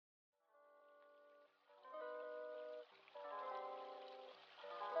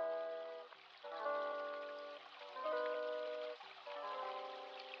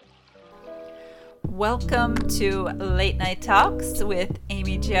Welcome to Late Night Talks with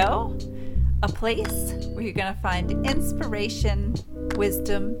Amy Jo, a place where you're going to find inspiration,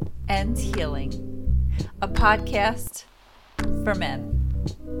 wisdom, and healing. A podcast for men.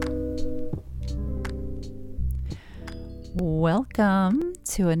 Welcome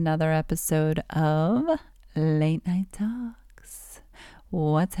to another episode of Late Night Talks.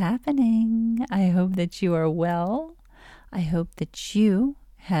 What's happening? I hope that you are well. I hope that you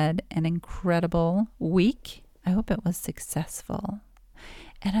had an incredible week. I hope it was successful.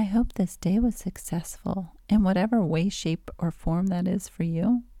 And I hope this day was successful in whatever way, shape, or form that is for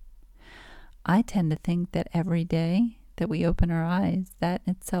you. I tend to think that every day that we open our eyes, that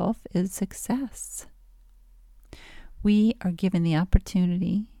itself is success. We are given the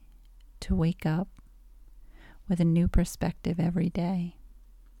opportunity to wake up with a new perspective every day.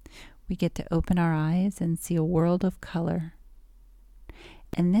 We get to open our eyes and see a world of color.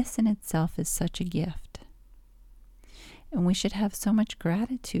 And this in itself is such a gift. And we should have so much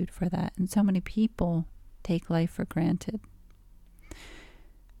gratitude for that. And so many people take life for granted.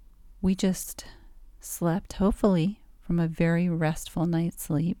 We just slept, hopefully, from a very restful night's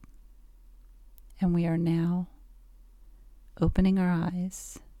sleep. And we are now opening our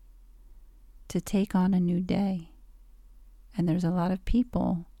eyes to take on a new day. And there's a lot of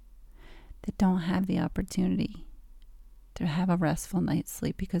people that don't have the opportunity to have a restful night's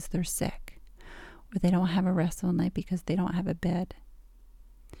sleep because they're sick, or they don't have a restful night because they don't have a bed.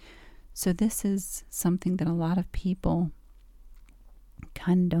 So this is something that a lot of people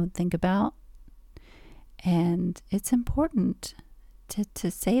kind of don't think about, and it's important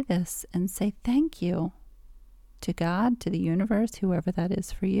to say this and say thank you to God, to the universe, whoever that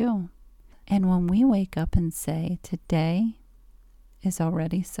is for you. And when we wake up and say, today is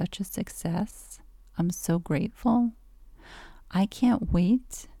already such a success, I'm so grateful, I can't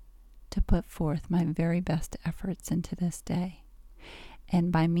wait to put forth my very best efforts into this day.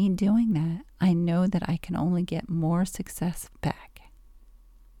 And by me doing that, I know that I can only get more success back.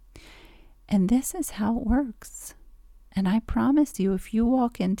 And this is how it works. And I promise you, if you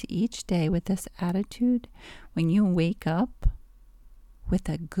walk into each day with this attitude, when you wake up with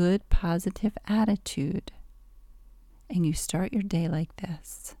a good, positive attitude, and you start your day like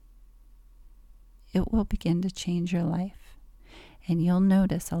this, it will begin to change your life. And you'll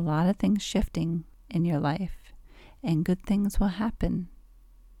notice a lot of things shifting in your life, and good things will happen,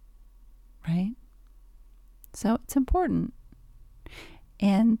 right? So it's important.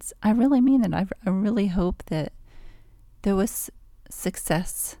 And I really mean it. I really hope that there was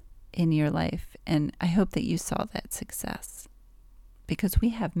success in your life, and I hope that you saw that success, because we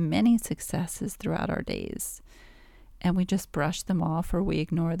have many successes throughout our days, and we just brush them off or we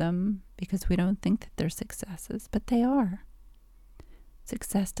ignore them because we don't think that they're successes, but they are.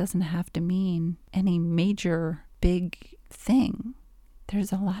 Success doesn't have to mean any major big thing.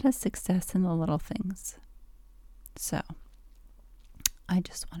 There's a lot of success in the little things. So I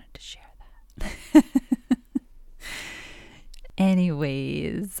just wanted to share that.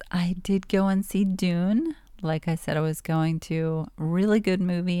 Anyways, I did go and see Dune. Like I said, I was going to. Really good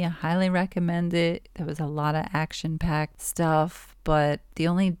movie. I highly recommend it. There was a lot of action-packed stuff, but the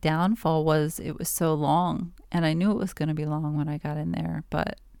only downfall was it was so long. And I knew it was going to be long when I got in there.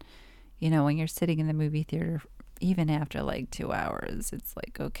 But, you know, when you're sitting in the movie theater, even after like 2 hours, it's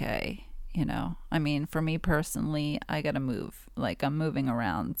like, okay, you know. I mean, for me personally, I got to move. Like, I'm moving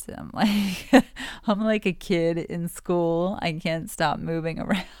around. So I'm like, I'm like a kid in school. I can't stop moving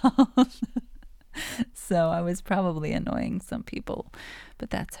around. So I was probably annoying some people, but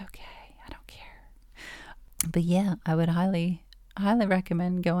that's okay. I don't care. But yeah, I would highly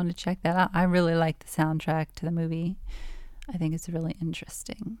recommend going to check that out. I really like the soundtrack to the movie. I think it's really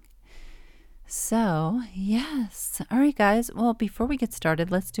interesting. So, yes. All right, guys. Well, before we get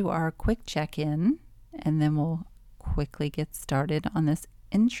started, let's do our quick check-in, and then we'll quickly get started on this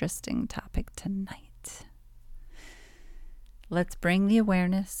interesting topic tonight. Let's bring the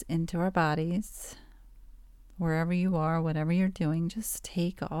awareness into our bodies. Wherever you are, whatever you're doing, just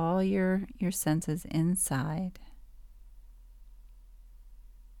take all your senses inside.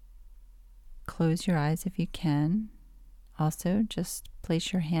 Close your eyes if you can. Also, just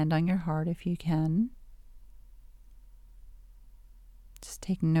place your hand on your heart if you can. Just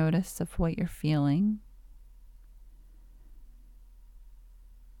take notice of what you're feeling.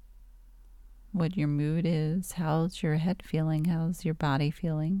 What your mood is. How's your head feeling? How's your body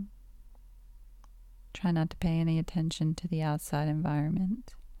feeling? Try not to pay any attention to the outside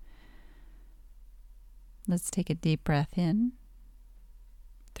environment. Let's take a deep breath in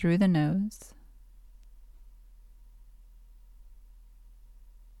through the nose.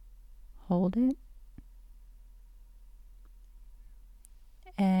 Hold it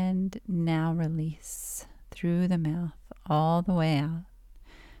And now release through the mouth all the way out,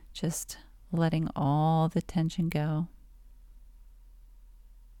 just letting all the tension go.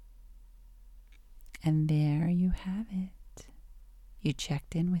 And there you have it. You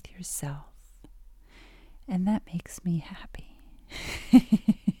checked in with yourself. And that makes me happy.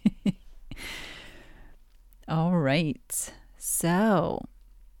 All right. So,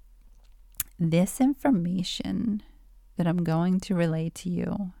 this information that I'm going to relay to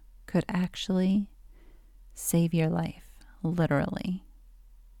you could actually save your life, literally.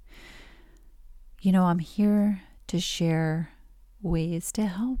 You know, I'm here to share ways to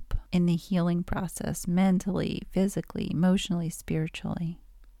help in the healing process, mentally, physically, emotionally, spiritually.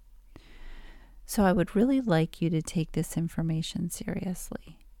 So I would really like you to take this information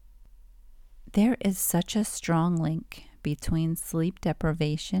seriously. There is such a strong link between sleep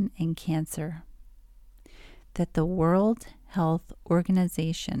deprivation and cancer that the World Health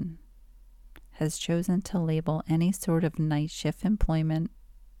Organization has chosen to label any sort of night shift employment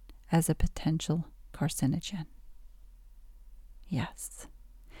as a potential carcinogen. Yes,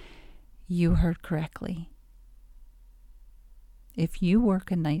 you heard correctly. If you work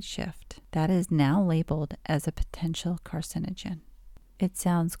a night shift, that is now labeled as a potential carcinogen. It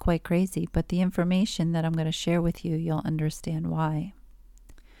sounds quite crazy, but the information that I'm going to share with you, you'll understand why.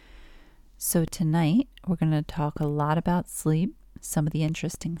 So tonight, we're going to talk a lot about sleep, some of the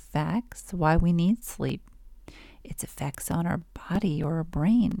interesting facts, why we need sleep, its effects on our body or our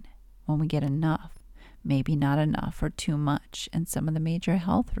brain when we get enough, maybe not enough or too much, and some of the major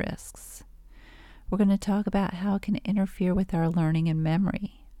health risks. We're going to talk about how it can interfere with our learning and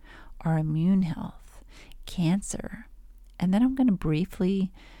memory, our immune health, cancer, and then I'm going to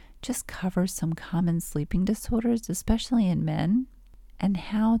briefly just cover some common sleeping disorders, especially in men, and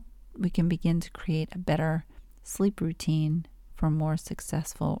how we can begin to create a better sleep routine for more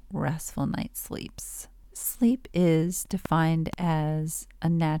successful, restful night sleeps. Sleep is defined as a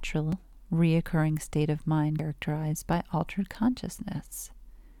natural, reoccurring state of mind characterized by altered consciousness.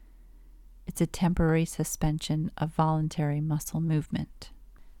 It's a temporary suspension of voluntary muscle movement.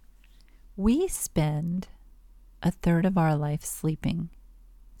 We spend a third of our life sleeping.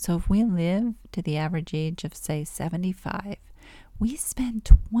 So if we live to the average age of, say, 75, we spend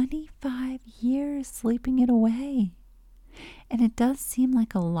 25 years sleeping it away. And it does seem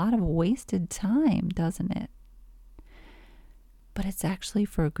like a lot of wasted time, doesn't it? But it's actually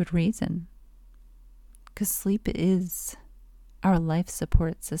for a good reason. Because sleep is our life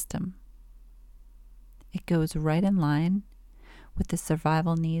support system. It goes right in line with the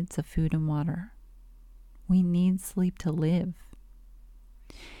survival needs of food and water. We need sleep to live.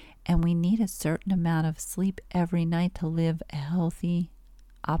 And we need a certain amount of sleep every night to live a healthy,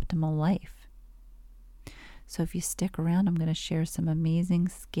 optimal life. So if you stick around, I'm going to share some amazing,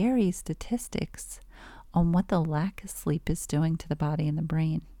 scary statistics on what the lack of sleep is doing to the body and the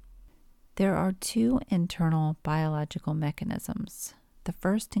brain. There are two internal biological mechanisms. The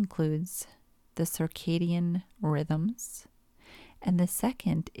first includes the circadian rhythms, and the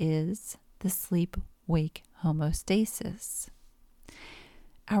second is the sleep-wake homeostasis.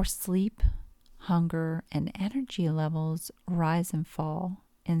 Our sleep, hunger, and energy levels rise and fall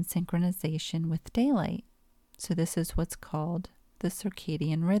in synchronization with daylight. So this is what's called the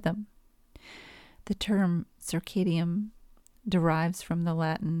circadian rhythm. The term circadian derives from the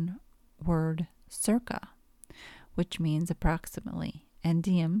Latin word circa, which means approximately, and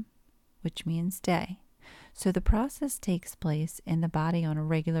diem, which means day. So the process takes place in the body on a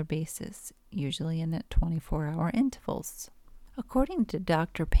regular basis, usually in at 24-hour intervals. According to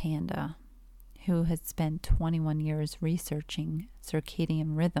Dr. Panda, who has spent 21 years researching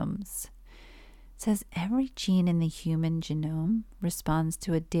circadian rhythms, says every gene in the human genome responds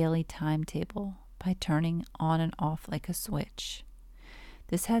to a daily timetable by turning on and off like a switch.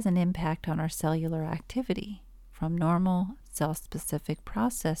 This has an impact on our cellular activity, from normal cell-specific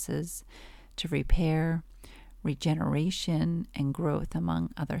processes to repair, regeneration, and growth,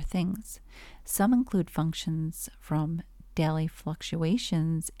 among other things. Some include functions from daily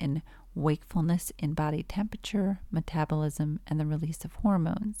fluctuations in wakefulness in body temperature, metabolism, and the release of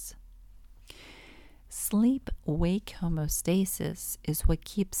hormones. Sleep-wake homeostasis is what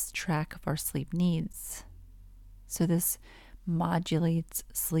keeps track of our sleep needs. So this modulates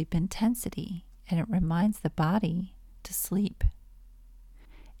sleep intensity, and it reminds the body to sleep.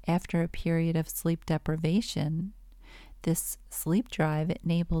 After a period of sleep deprivation, this sleep drive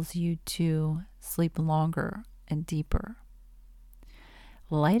enables you to sleep longer and deeper.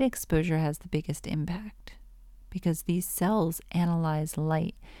 Light exposure has the biggest impact because these cells analyze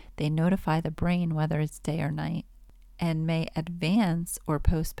light. They notify the brain whether it's day or night, and may advance or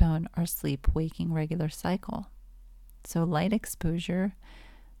postpone our sleep-waking regular cycle. So light exposure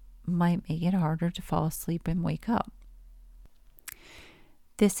might make it harder to fall asleep and wake up.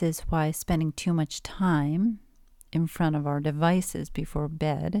 This is why spending too much time in front of our devices before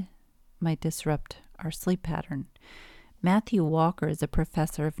bed might disrupt our sleep pattern. Matthew Walker is a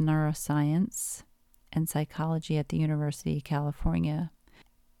professor of neuroscience and psychology at the University of California,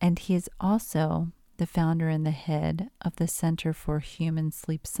 and he is also the founder and the head of the Center for Human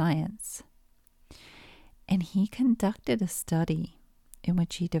Sleep Science. And he conducted a study in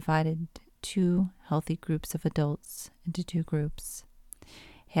which he divided two healthy groups of adults into two groups.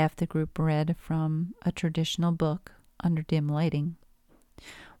 Half the group read from a traditional book under dim lighting,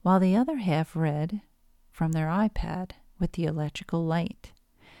 while the other half read from their iPad with the electrical light.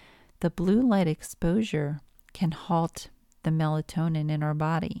 The blue light exposure can halt the melatonin in our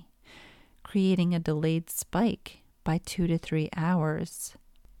body, creating a delayed spike by 2 to 3 hours,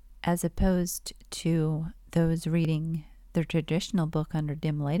 as opposed to those reading their traditional book under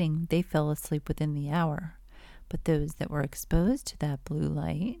dim lighting. They fell asleep within the hour. But those that were exposed to that blue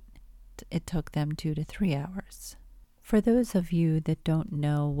light, it took them 2 to 3 hours. For those of you that don't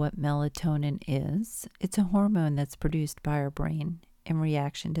know what melatonin is, it's a hormone that's produced by our brain in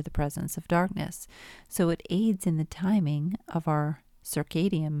reaction to the presence of darkness. So it aids in the timing of our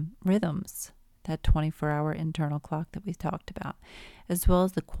circadian rhythms, that 24-hour internal clock that we talked about, as well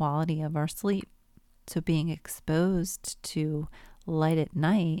as the quality of our sleep. So being exposed to light at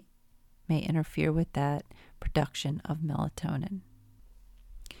night may interfere with that production of melatonin.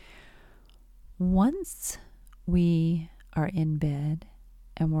 Once we are in bed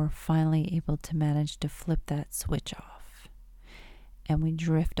and we're finally able to manage to flip that switch off and we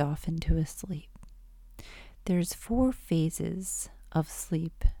drift off into a sleep, there's 4 phases of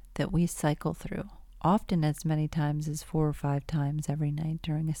sleep that we cycle through, often as many times as 4 or 5 times every night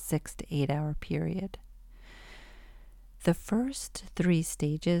during a 6 to 8 hour period. The first 3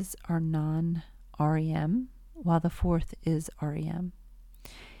 stages are non-REM, while the 4th is REM.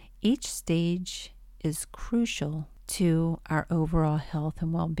 Each stage is crucial to our overall health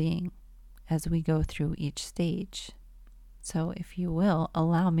and well-being as we go through each stage. So, if you will,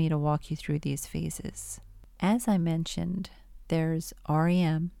 allow me to walk you through these phases. As I mentioned, there's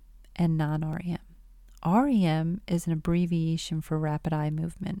REM and non-REM. REM is an abbreviation for rapid eye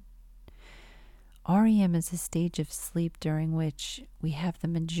movement. REM is a stage of sleep during which we have the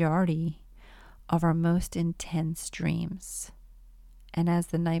majority of our most intense dreams. And as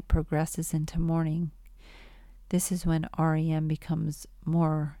the night progresses into morning, this is when REM becomes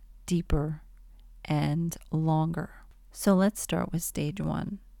more deeper and longer. So let's start with stage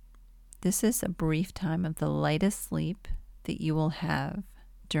 1. This is a brief time of the lightest sleep that you will have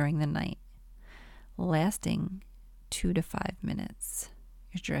during the night, lasting 2 to 5 minutes.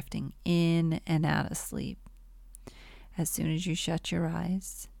 You're drifting in and out of sleep. As soon as you shut your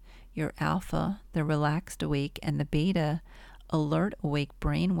eyes, your alpha, the relaxed awake, and the beta, alert awake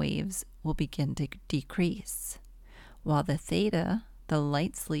brain waves will begin to decrease, while the theta, the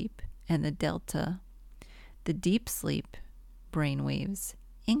light sleep, and the delta, the deep sleep brain waves,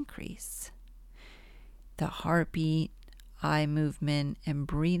 increase. The heartbeat, eye movement, and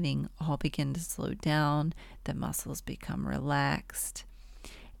breathing all begin to slow down. The muscles become relaxed.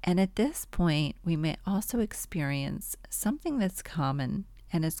 And at this point, we may also experience something that's common,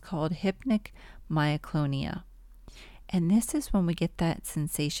 and it's called hypnic myoclonia. And this is when we get that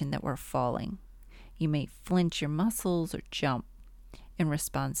sensation that we're falling. You may flinch your muscles or jump in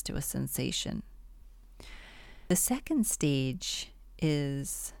response to a sensation. The second stage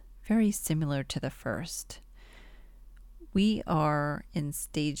is very similar to the first. We are in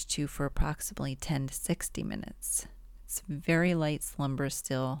stage 2 for approximately 10 to 60 minutes. It's very light slumber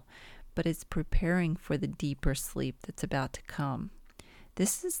still, but it's preparing for the deeper sleep that's about to come.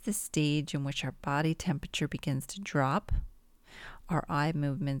 This is the stage in which our body temperature begins to drop, our eye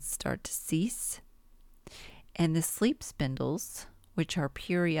movements start to cease, and the sleep spindles, which are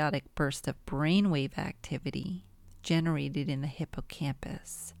periodic bursts of brainwave activity generated in the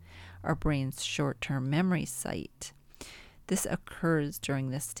hippocampus, our brain's short-term memory site. This occurs during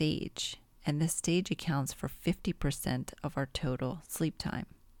this stage, and this stage accounts for 50% of our total sleep time.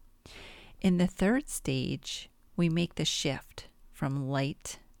 In the third stage, we make the shift from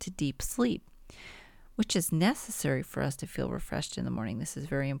light to deep sleep, which is necessary for us to feel refreshed in the morning. This is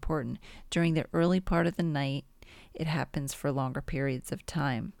very important. During the early part of the night, it happens for longer periods of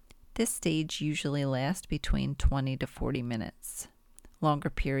time. This stage usually lasts between 20 to 40 minutes. Longer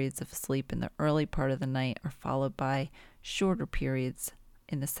periods of sleep in the early part of the night are followed by shorter periods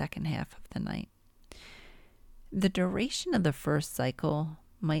in the second half of the night. The duration of the first cycle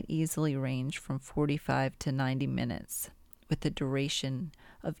might easily range from 45 to 90 minutes, with the duration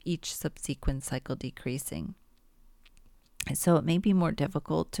of each subsequent cycle decreasing. So it may be more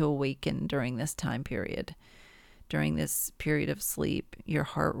difficult to awaken during this time period. During this period of sleep, your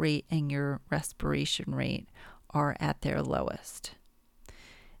heart rate and your respiration rate are at their lowest.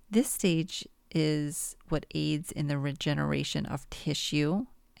 This stage is what aids in the regeneration of tissue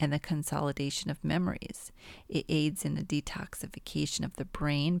and the consolidation of memories. It aids in the detoxification of the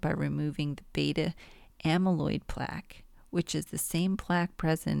brain by removing the beta amyloid plaque, which is the same plaque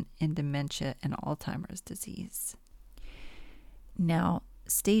present in dementia and Alzheimer's disease. Now,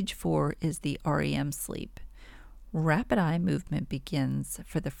 stage 4 is the REM sleep. Rapid eye movement begins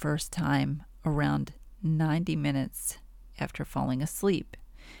for the first time around 90 minutes after falling asleep.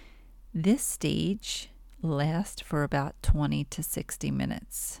 This stage lasts for about 20 to 60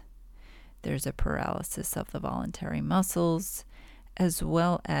 minutes. There's a paralysis of the voluntary muscles, as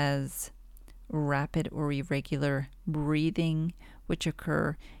well as rapid or irregular breathing, which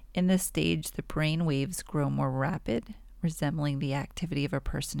occur in this stage. The brain waves grow more rapid, resembling the activity of a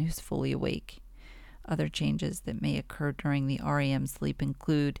person who's fully awake. Other changes that may occur during the REM sleep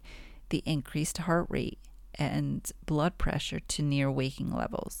include the increased heart rate and blood pressure to near waking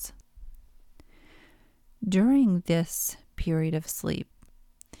levels. During this period of sleep,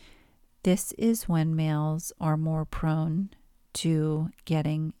 this is when males are more prone to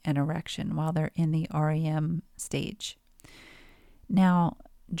getting an erection while they're in the REM stage. Now,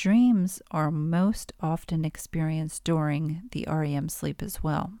 dreams are most often experienced during the REM sleep as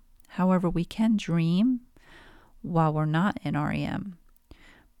well. However, we can dream while we're not in REM,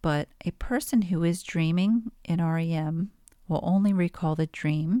 but a person who is dreaming in REM will only recall the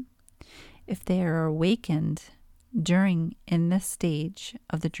dream if they are awakened in this stage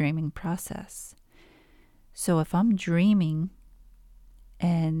of the dreaming process. So if I'm dreaming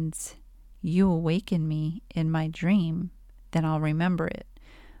and you awaken me in my dream, then I'll remember it.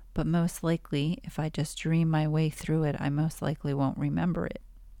 But most likely, if I just dream my way through it, I most likely won't remember it.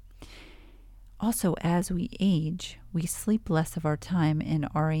 Also, as we age, we sleep less of our time in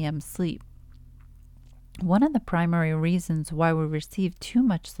REM sleep. One of the primary reasons why we receive too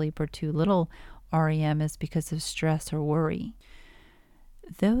much sleep or too little REM is because of stress or worry.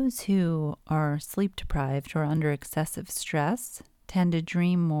 Those who are sleep deprived or under excessive stress tend to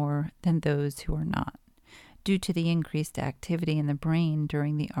dream more than those who are not, due to the increased activity in the brain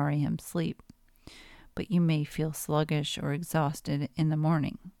during the REM sleep. But you may feel sluggish or exhausted in the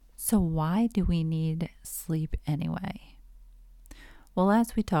morning. So why do we need sleep anyway? Well,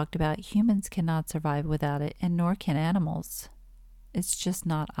 as we talked about, humans cannot survive without it, and nor can animals. It's just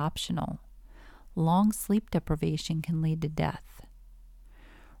not optional. Long sleep deprivation can lead to death.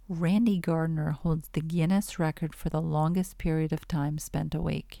 Randy Gardner holds the Guinness record for the longest period of time spent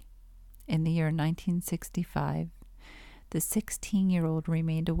awake. In the year 1965, the 16-year-old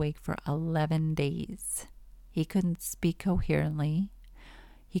remained awake for 11 days. He couldn't speak coherently.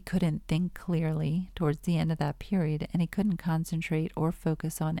 He couldn't think clearly towards the end of that period, and he couldn't concentrate or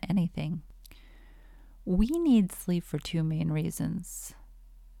focus on anything. We need sleep for two main reasons: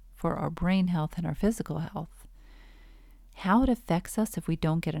 for our brain health and our physical health. How it affects us if we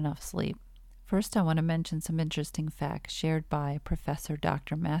don't get enough sleep. First, I want to mention some interesting facts shared by Professor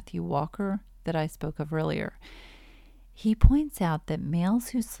Dr. Matthew Walker that I spoke of earlier. He points out that males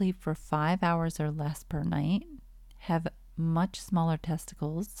who sleep for 5 hours or less per night have much smaller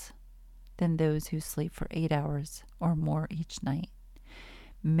testicles than those who sleep for 8 hours or more each night.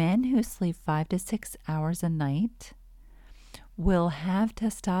 Men who sleep 5 to 6 hours a night will have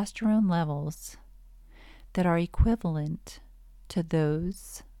testosterone levels that are equivalent to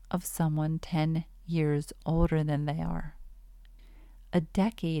those of someone 10 years older than they are. A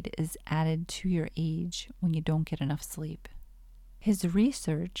decade is added to your age when you don't get enough sleep. His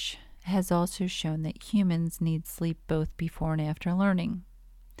research has also shown that humans need sleep both before and after learning.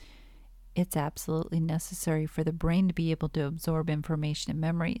 It's absolutely necessary for the brain to be able to absorb information and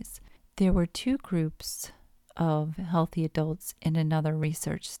memories. There were two groups of healthy adults in another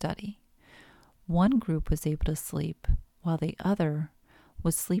research study. One group was able to sleep, while the other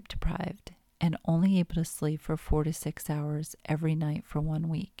was sleep deprived and only able to sleep for 4 to 6 hours every night for 1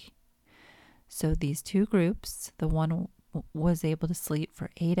 week. So these two groups, the one was able to sleep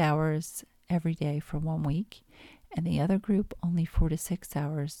for 8 hours every day for 1 week, and the other group only 4 to 6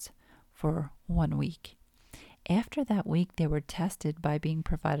 hours for 1 week. After that week, they were tested by being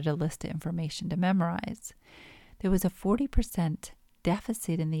provided a list of information to memorize. There was a 40%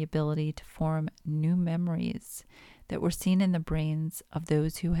 deficit in the ability to form new memories that were seen in the brains of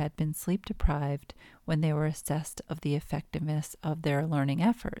those who had been sleep deprived when they were assessed of the effectiveness of their learning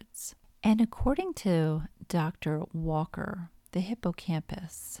efforts. And according to Dr. Walker, the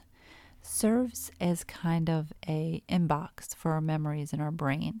hippocampus serves as kind of a inbox for our memories in our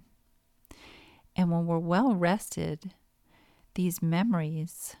brain. And when we're well rested, these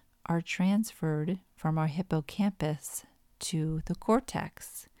memories are transferred from our hippocampus to the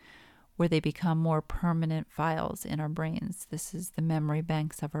cortex, where they become more permanent files in our brains. This is the memory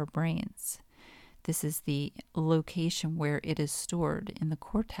banks of our brains. This is the location where it is stored in the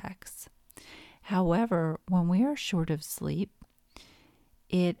cortex. However, when we are short of sleep,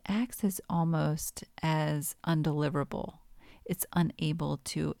 it acts as almost as undeliverable. It's unable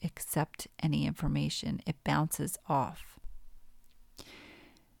to accept any information. It bounces off.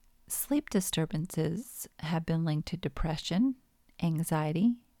 Sleep disturbances have been linked to depression,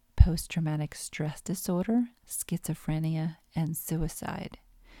 anxiety, post-traumatic stress disorder, schizophrenia, and suicide.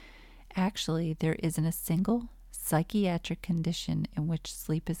 Actually, there isn't a single psychiatric condition in which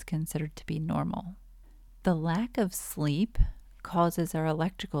sleep is considered to be normal. The lack of sleep causes our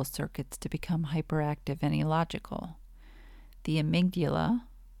electrical circuits to become hyperactive and illogical. The amygdala,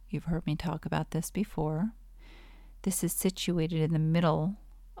 you've heard me talk about this before, this is situated in the middle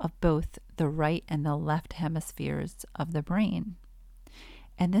of both the right and the left hemispheres of the brain.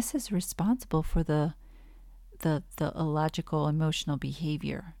 And this is responsible for the illogical emotional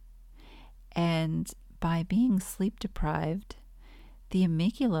behavior. And by being sleep deprived, the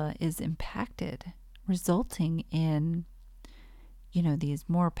amygdala is impacted, resulting in these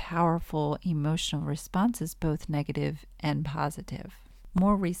more powerful emotional responses, both negative and positive.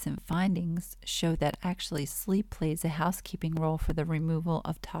 More recent findings show that actually sleep plays a housekeeping role for the removal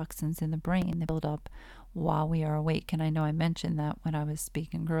of toxins in the brain that build up while we are awake. And I know I mentioned that when I was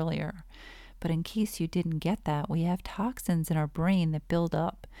speaking earlier. But in case you didn't get that, we have toxins in our brain that build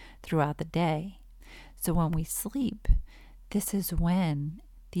up throughout the day. So when we sleep, this is when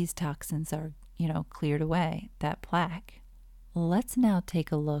these toxins are, cleared away, that plaque. Let's now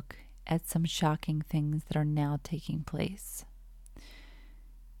take a look at some shocking things that are now taking place.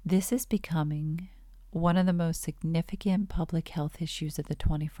 This is becoming one of the most significant public health issues of the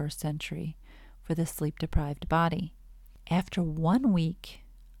 21st century for the sleep-deprived body. After 1 week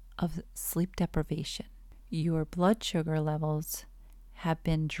of sleep deprivation, your blood sugar levels have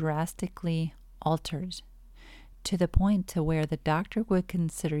been drastically altered to the point to where the doctor would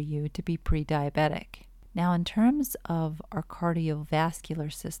consider you to be pre-diabetic. Now, in terms of our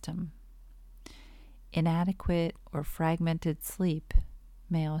cardiovascular system, inadequate or fragmented sleep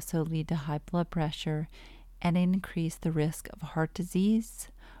may also lead to high blood pressure and increase the risk of heart disease,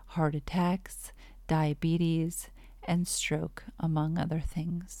 heart attacks, diabetes, and stroke, among other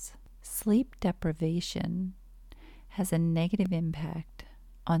things. Sleep deprivation has a negative impact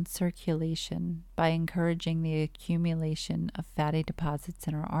on circulation by encouraging the accumulation of fatty deposits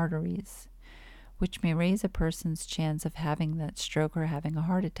in our arteries, which may raise a person's chance of having that stroke or having a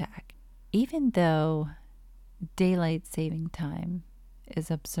heart attack. Even though daylight saving time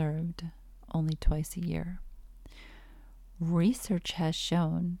is observed only twice a year, research has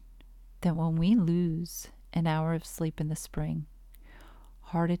shown that when we lose an hour of sleep in the spring,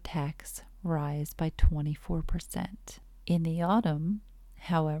 heart attacks rise by 24%. In the autumn,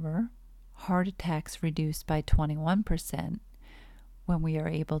 however, heart attacks reduce by 21% when we are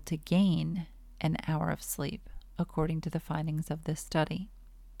able to gain an hour of sleep, according to the findings of this study.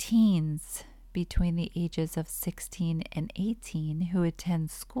 Teens between the ages of 16 and 18 who attend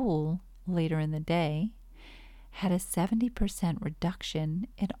school later in the day had a 70% reduction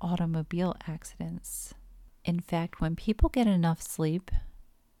in automobile accidents. In fact, when people get enough sleep,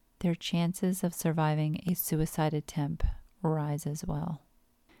 their chances of surviving a suicide attempt rise as well.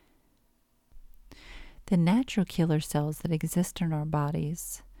 The natural killer cells that exist in our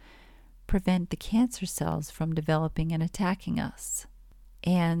bodies prevent the cancer cells from developing and attacking us.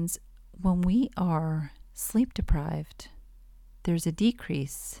 And when we are sleep deprived, there's a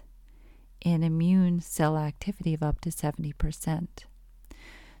decrease in immune cell activity of up to 70%.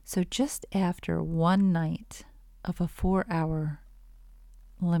 So just after 1 night of a 4-hour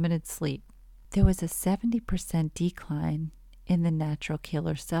limited sleep, there was a 70% decline in the natural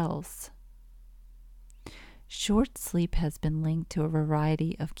killer cells. Short sleep has been linked to a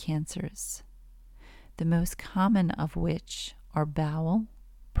variety of cancers, the most common of which are bowel,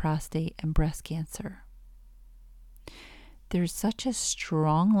 prostate, and breast cancer. There's such a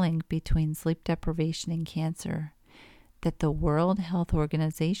strong link between sleep deprivation and cancer that the World Health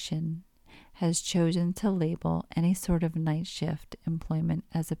Organization has chosen to label any sort of night shift employment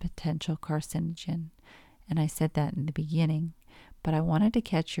as a potential carcinogen and I said that in the beginning, but I wanted to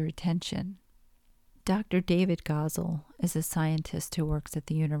catch your attention. Dr. David Gosel is a scientist who works at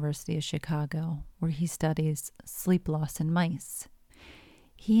the University of Chicago, where he studies sleep loss in mice.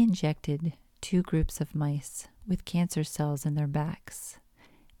 He injected 2 groups of mice with cancer cells in their backs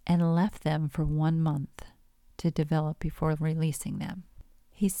and left them for 1 month to develop before releasing them.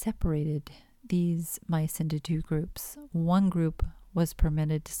 He separated these mice into 2 groups. One group was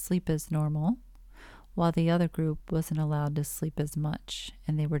permitted to sleep as normal, while the other group wasn't allowed to sleep as much,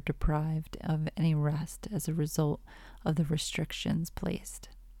 and they were deprived of any rest as a result of the restrictions placed.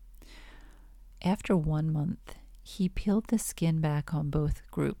 After 1 month, he peeled the skin back on both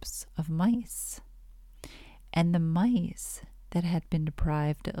groups of mice, and the mice that had been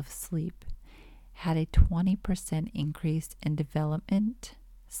deprived of sleep had a 20% increase in development,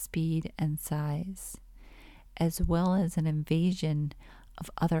 speed, and size, as well as an invasion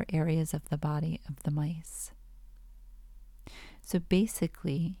of other areas of the body of the mice. So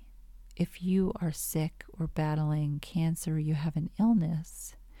basically, if you are sick or battling cancer, you have an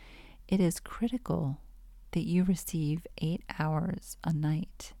illness, it is critical that you receive 8 hours a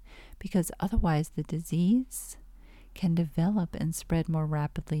night, because otherwise the disease can develop and spread more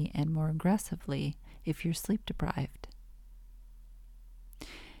rapidly and more aggressively if you're sleep deprived.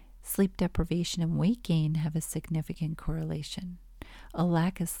 Sleep deprivation and weight gain have a significant correlation. A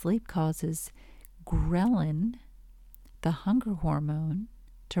lack of sleep causes ghrelin, the hunger hormone,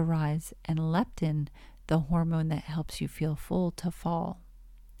 to rise, and leptin, the hormone that helps you feel full, to fall.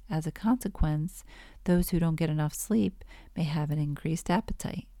 As a consequence, those who don't get enough sleep may have an increased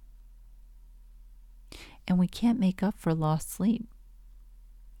appetite. And we can't make up for lost sleep.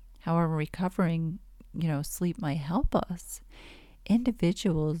 However, recovering, sleep might help us.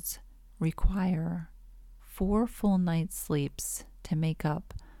 Individuals require 4 full night sleeps to make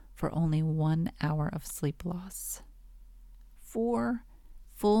up for only 1 hour of sleep loss. 4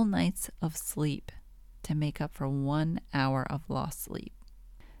 full nights of sleep to make up for 1 hour of lost sleep.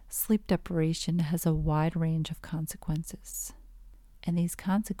 Sleep deprivation has a wide range of consequences, and these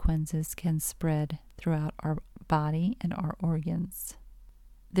consequences can spread throughout our body and our organs.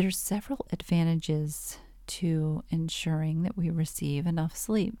 There's several advantages to ensuring that we receive enough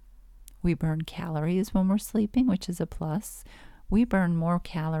sleep. We burn calories when we're sleeping, which is a plus. We burn more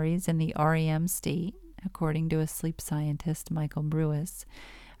calories in the REM state, according to a sleep scientist, Michael Brewis.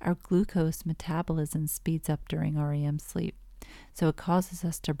 Our glucose metabolism speeds up during REM sleep, so it causes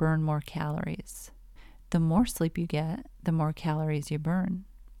us to burn more calories. The more sleep you get, the more calories you burn.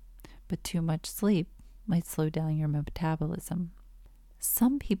 But too much sleep might slow down your metabolism.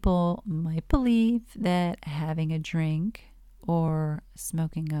 Some people might believe that having a drink or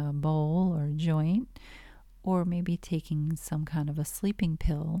smoking a bowl or a joint, or maybe taking some kind of a sleeping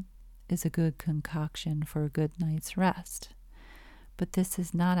pill, is a good concoction for a good night's rest. But this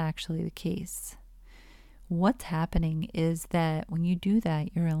is not actually the case. What's happening is that when you do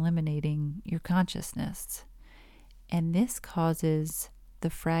that, you're eliminating your consciousness. And this causes the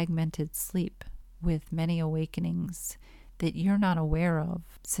fragmented sleep with many awakenings that you're not aware of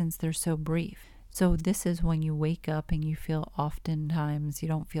since they're so brief. So this is when you wake up and you feel, oftentimes you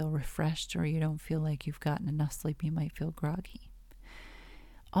don't feel refreshed, or you don't feel like you've gotten enough sleep. You might feel groggy.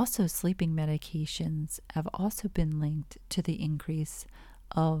 Also, sleeping medications have also been linked to the increase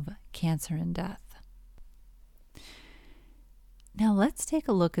of cancer and death. Now let's take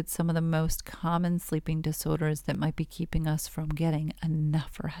a look at some of the most common sleeping disorders that might be keeping us from getting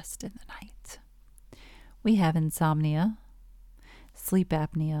enough rest in the night. We have insomnia, sleep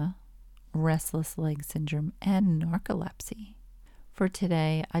apnea, restless leg syndrome, and narcolepsy. For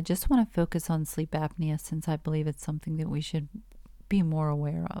today, I just want to focus on sleep apnea, since I believe it's something that we should be more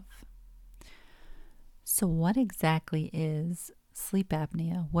aware of. So what exactly is sleep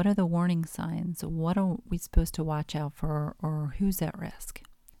apnea? What are the warning signs? What are we supposed to watch out for, or who's at risk?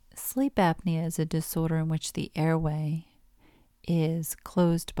 Sleep apnea is a disorder in which the airway is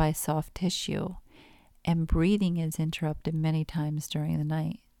closed by soft tissue, and breathing is interrupted many times during the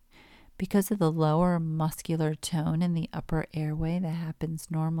night. Because of the lower muscular tone in the upper airway that happens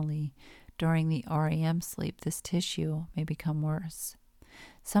normally during the REM sleep, this tissue may become worse.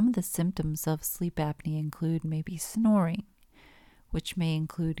 Some of the symptoms of sleep apnea include maybe snoring, which may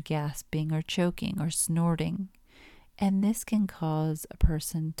include gasping or choking or snorting, and this can cause a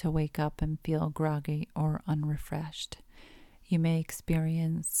person to wake up and feel groggy or unrefreshed. You may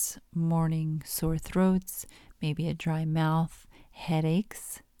experience morning sore throats, maybe a dry mouth,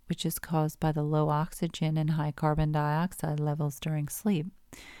 headaches, which is caused by the low oxygen and high carbon dioxide levels during sleep.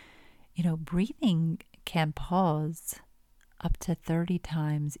 Breathing can pause up to 30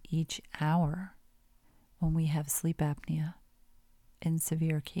 times each hour when we have sleep apnea in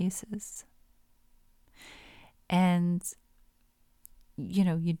severe cases. And,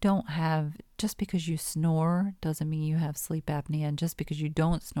 you don't have, just because you snore doesn't mean you have sleep apnea. And just because you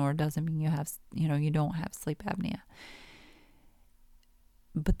don't snore doesn't mean you don't have sleep apnea.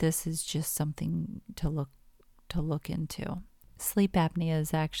 But this is just something to look into. Sleep apnea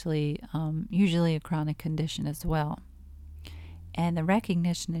is actually usually a chronic condition as well. And the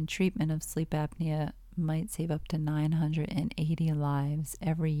recognition and treatment of sleep apnea might save up to 980 lives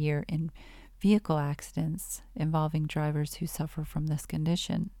every year in vehicle accidents involving drivers who suffer from this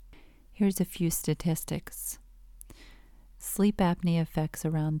condition. Here's a few statistics. Sleep apnea affects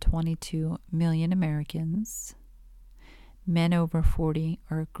around 22 million Americans. Men over 40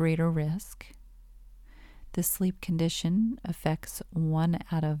 are at greater risk. The sleep condition affects 1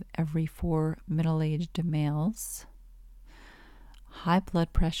 out of every 4 middle-aged males. High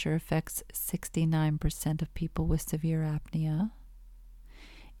blood pressure affects 69% of people with severe apnea.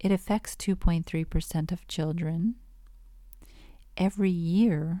 It affects 2.3% of children. Every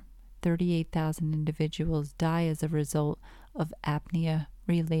year, 38,000 individuals die as a result of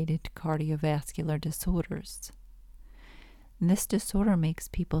apnea-related cardiovascular disorders. And this disorder makes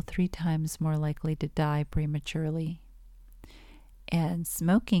people 3 times more likely to die prematurely. And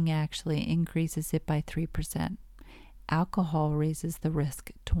smoking actually increases it by 3%. Alcohol raises the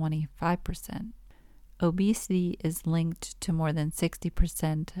risk 25%. Obesity is linked to more than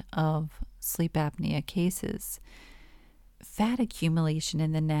 60% of sleep apnea cases. Fat accumulation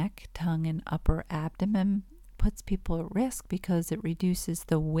in the neck, tongue, and upper abdomen puts people at risk because it reduces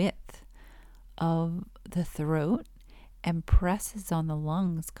the width of the throat and presses on the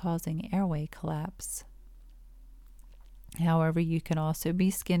lungs, causing airway collapse. However, you can also be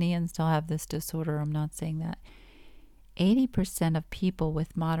skinny and still have this disorder. I'm not saying that. 80% of people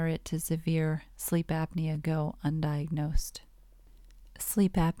with moderate to severe sleep apnea go undiagnosed.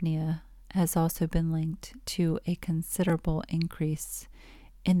 Sleep apnea has also been linked to a considerable increase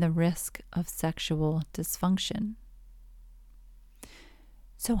in the risk of sexual dysfunction.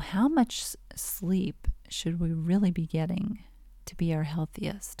 So how much sleep should we really be getting to be our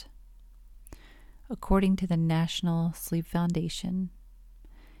healthiest? According to the National Sleep Foundation,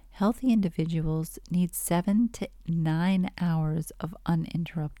 healthy individuals need 7 to 9 hours of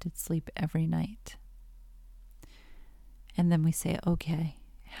uninterrupted sleep every night. And then we say, okay,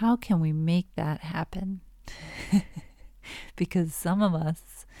 how can we make that happen? Because some of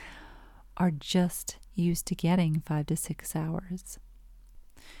us are just used to getting 5 to 6 hours.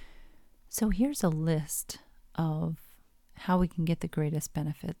 So here's a list of how we can get the greatest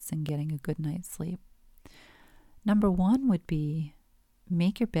benefits in getting a good night's sleep. Number 1 would be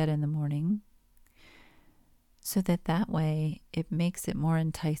make your bed in the morning so that way it makes it more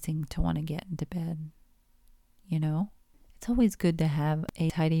enticing to want to get into bed. It's always good to have a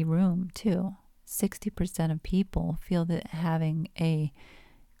tidy room too. 60% of people feel that having a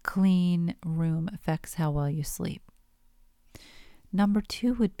clean room affects how well you sleep. Number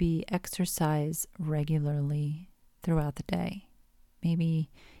 2 would be exercise regularly throughout the day.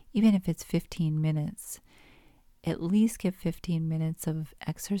 Maybe even if it's 15 minutes, at least get 15 minutes of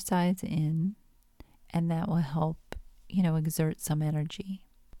exercise in, and that will help, exert some energy.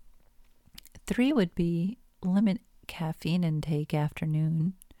 3 would be limit caffeine intake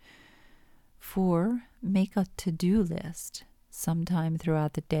afternoon. 4, make a to-do list sometime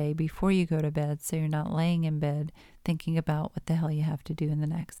throughout the day before you go to bed so you're not laying in bed thinking about what the hell you have to do in the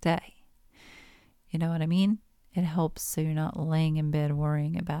next day. You know what I mean? It helps so you're not laying in bed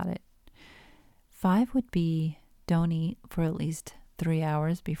worrying about it. 5 would be don't eat for at least 3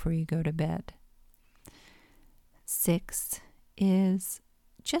 hours before you go to bed. 6 is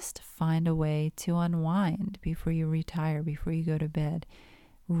just find a way to unwind before you retire, before you go to bed.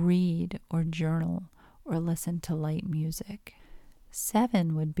 Read or journal or listen to light music.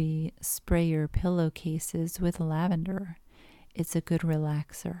 7 would be spray your pillowcases with lavender. It's a good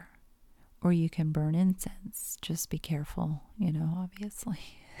relaxer. Or you can burn incense. Just be careful, obviously.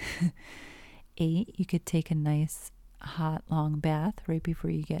 8, you could take a nice hot long bath right before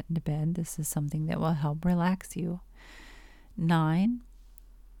you get into bed. This is something that will help relax you. 9,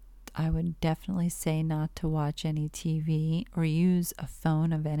 I would definitely say not to watch any TV or use a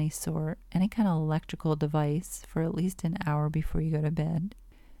phone of any sort, any kind of electrical device for at least an hour before you go to bed.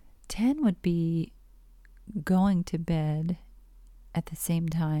 10 would be going to bed at the same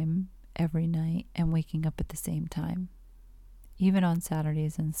time every night and waking up at the same time, even on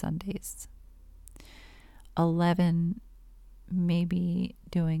Saturdays and Sundays. 11, maybe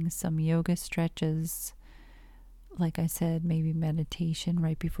doing some yoga stretches like I said, maybe meditation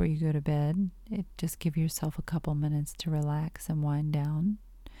right before you go to bed. Just give yourself a couple minutes to relax and wind down.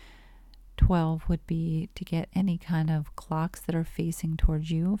 12 would be to get any kind of clocks that are facing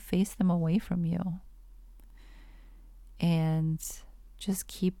towards you, face them away from you. And just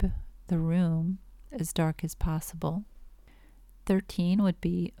keep the room as dark as possible. 13 would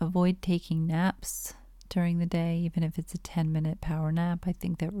be avoid taking naps during the day, even if it's a 10-minute power nap. I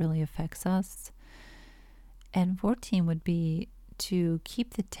think that really affects us. And 14 would be to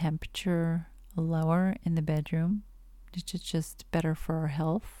keep the temperature lower in the bedroom, which is just better for our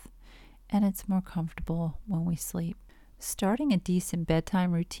health, and it's more comfortable when we sleep. Starting a decent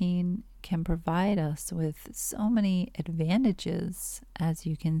bedtime routine can provide us with so many advantages, as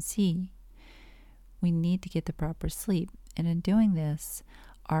you can see. We need to get the proper sleep, and in doing this,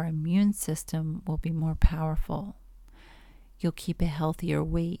 our immune system will be more powerful. You'll keep a healthier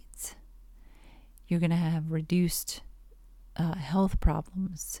weight. You're going to have reduced health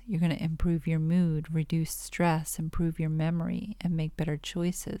problems. You're going to improve your mood, reduce stress, improve your memory, and make better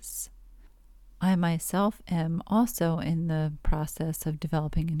choices. I myself am also in the process of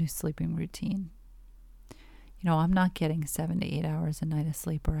developing a new sleeping routine. I'm not getting 7 to 8 hours a night of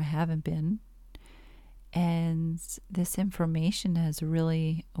sleep, or I haven't been. And this information has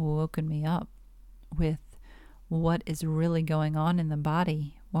really woken me up with what is really going on in the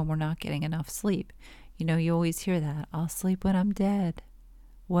body when we're not getting enough sleep. You always hear that, I'll sleep when I'm dead.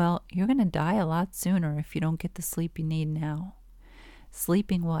 Well, you're going to die a lot sooner if you don't get the sleep you need now.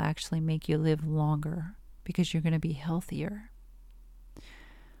 Sleeping will actually make you live longer because you're going to be healthier.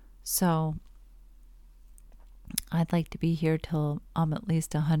 So I'd like to be here till I'm at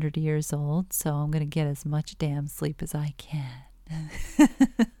least 100 years old, so I'm going to get as much damn sleep as I can.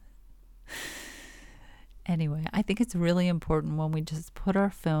 Anyway, I think it's really important when we just put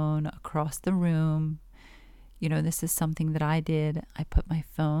our phone across the room. This is something that I did. I put my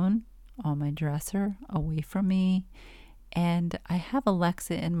phone on my dresser away from me, and I have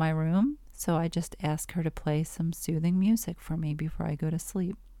Alexa in my room, so I just ask her to play some soothing music for me before I go to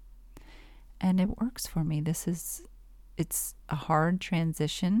sleep. And it works for me. It's a hard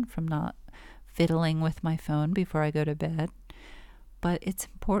transition from not fiddling with my phone before I go to bed. But it's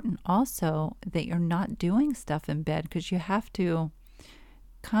important also that you're not doing stuff in bed, because you have to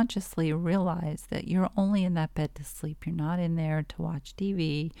consciously realize that you're only in that bed to sleep. You're not in there to watch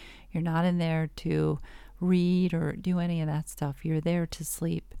TV. You're not in there to read or do any of that stuff. You're there to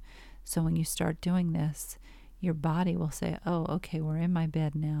sleep. So when you start doing this, your body will say, oh, okay, we're in my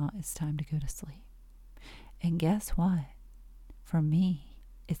bed now. It's time to go to sleep. And guess what? For me,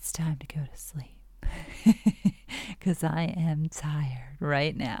 it's time to go to sleep. Because I am tired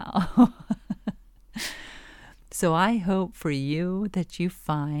right now. So I hope for you that you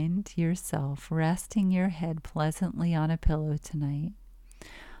find yourself resting your head pleasantly on a pillow tonight,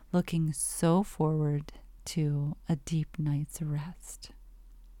 looking so forward to a deep night's rest.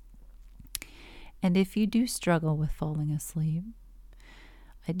 And if you do struggle with falling asleep,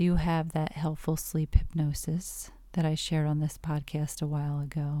 I do have that helpful sleep hypnosis that I shared on this podcast a while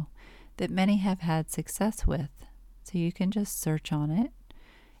ago that many have had success with. So you can just search on it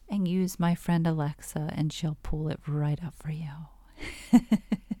and use my friend Alexa, and she'll pull it right up for you.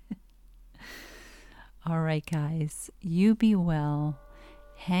 All right, guys, you be well.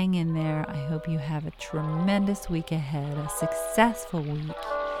 Hang in there. I hope you have a tremendous week ahead, a successful week.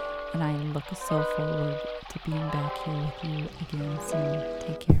 And I look so forward to being back here with you again soon.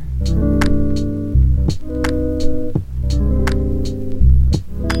 Take care.